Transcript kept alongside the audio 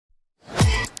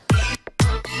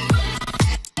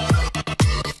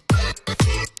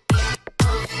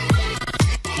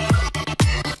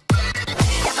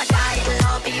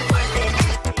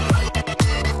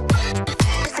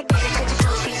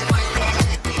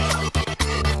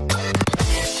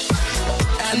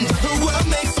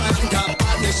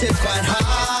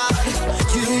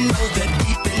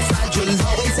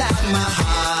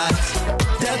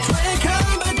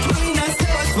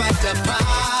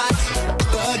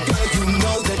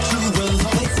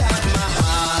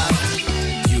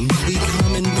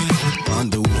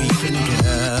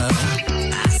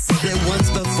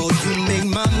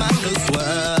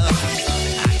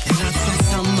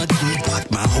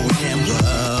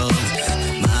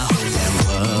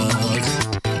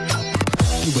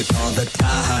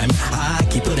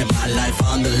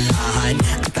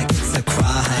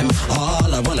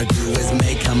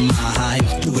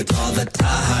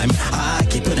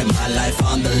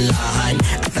line,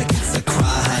 act like it's a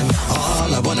crime.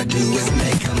 All I wanna do is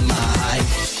make her mine.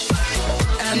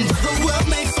 And the world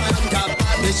may find our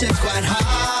partnership quite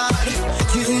hard.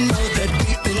 You know that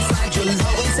deep inside you'll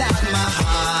always have my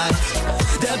heart.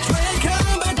 The train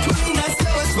come between us, so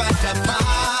it's right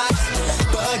apart.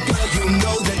 But girl, you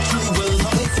know that you will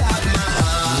always have my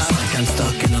heart. It's like I'm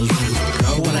stuck in a loop.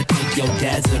 Girl, when I think your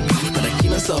dad's a beat, but I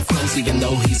keep myself close even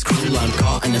though he's cruel. I'm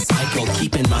caught in a cycle,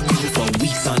 keeping my cool for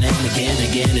weeks on end.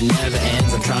 Again, it never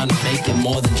ends. I'm trying to make it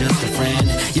more than just a friend.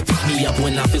 You pick me up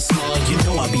when I feel small. You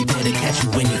know I'll be there to catch you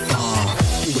when you fall.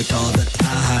 Do it all the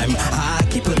time. I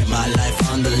keep putting my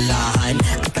life on the line,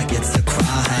 act like it's a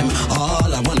crime.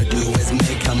 All I wanna do is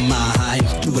make her mine.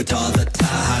 Do it all the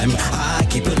time. I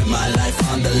keep putting my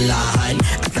life on the line,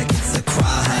 act like it's a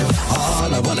crime.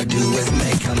 All I wanna do is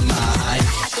make her mine.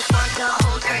 I just want to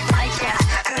hold her tight, yeah.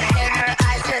 Her hair, her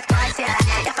eyes, her thighs,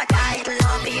 yeah. If I die, it'll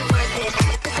all be worth it.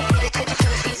 Just to get it to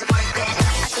show she's worth it.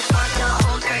 I just want to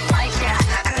hold her tight, yeah.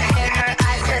 Her hair, her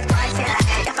eyes, her thighs,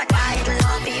 yeah. If I die, it'll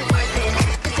all be worth it.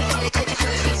 Just to get it to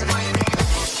show she's worth it.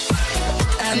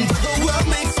 And the world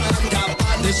may find our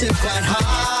partnership quite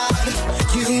hard.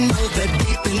 You know that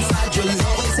deep inside you'll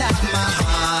always have my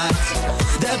heart.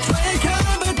 The train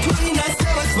come between us, so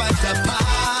it's right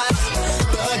apart.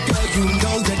 But girl, you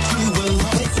know that you will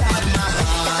always have my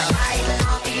heart.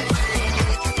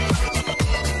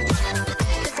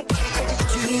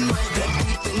 You know that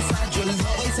deep inside you'll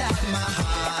always have my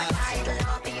heart.